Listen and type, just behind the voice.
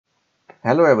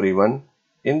Hello everyone.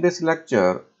 In this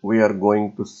lecture, we are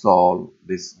going to solve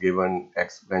this given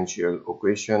exponential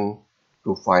equation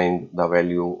to find the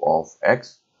value of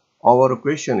x. Our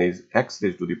equation is x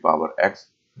raised to the power x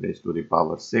raised to the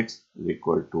power 6 is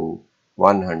equal to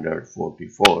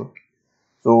 144.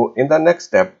 So in the next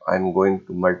step, I am going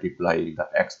to multiply the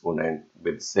exponent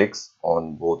with 6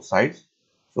 on both sides.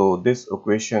 So this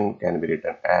equation can be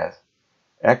written as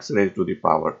x raised to the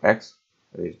power x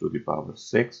raised to the power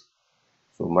 6.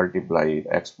 So multiply the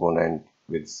exponent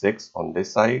with 6 on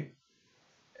this side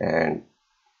and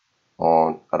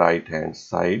on right hand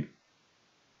side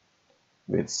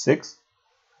with 6.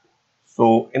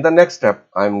 So in the next step,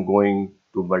 I'm going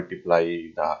to multiply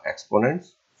the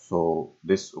exponents. So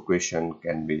this equation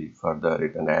can be further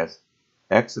written as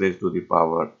x raised to the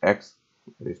power x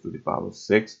raised to the power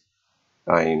 6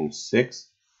 times 6,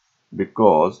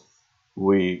 because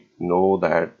we know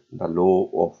that the law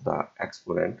of the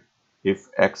exponent, if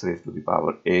x raised to the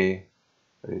power a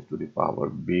raised to the power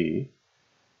b,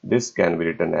 this can be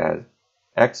written as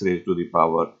x raised to the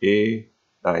power a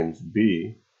times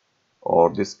b,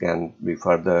 or this can be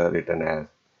further written as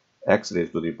x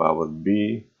raised to the power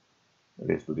b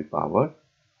raised to the power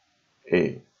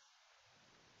a.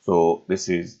 So this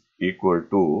is equal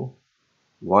to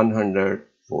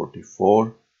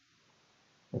 144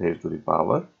 raised to the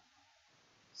power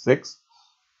 6.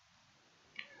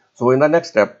 So in the next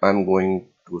step, I'm going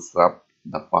to swap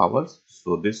the powers.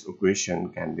 So this equation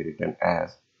can be written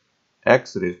as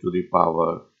x raised to the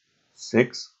power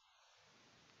 6,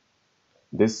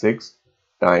 this 6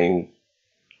 times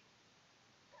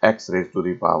x raised to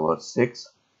the power 6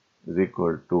 is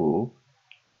equal to,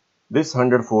 this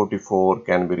 144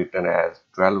 can be written as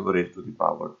 12 raised to the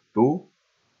power 2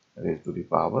 raised to the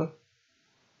power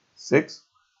 6.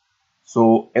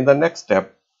 So in the next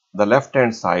step, the left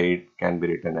hand side can be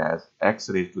written as x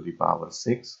raised to the power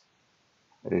 6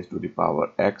 raised to the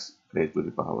power x raised to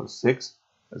the power 6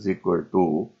 is equal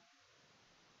to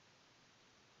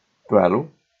 12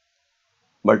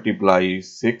 multiply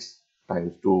 6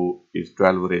 times 2 is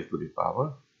 12 raised to the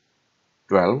power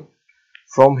 12.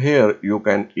 From here you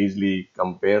can easily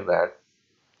compare that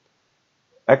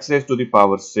x raised to the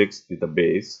power 6 is the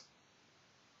base,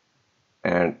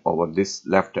 and over this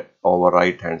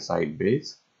right hand side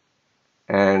base,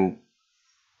 and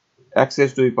x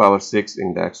raised to the power 6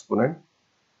 in the exponent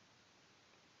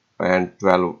and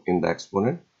 12 in the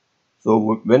exponent.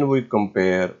 So when we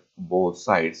compare both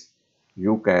sides,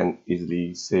 you can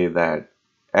easily say that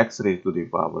x raised to the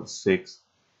power 6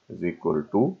 is equal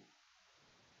to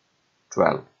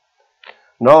 12.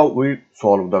 Now we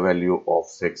solve the value of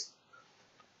 6.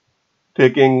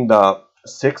 Taking the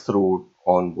 6th root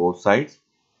on both sides,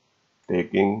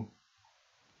 taking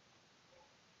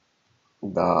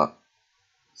the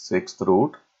 6th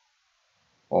root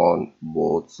on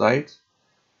both sides.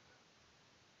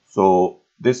 So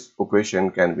this equation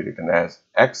can be written as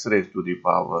x raised to the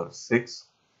power 6,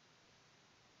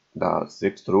 the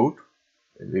 6th root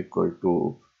is equal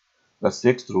to the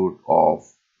 6th root of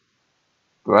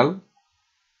 12.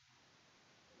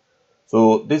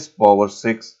 So this power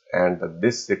 6 and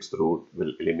this 6th root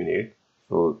will eliminate.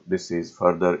 So this is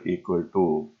further equal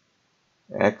to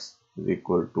x is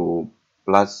equal to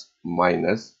plus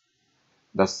minus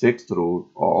the 6th root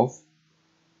of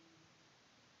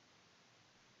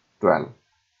 12.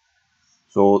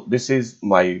 So this is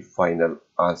my final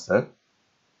answer.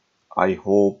 I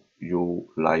hope you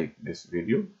like this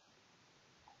video.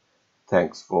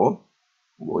 Thanks for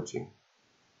watching.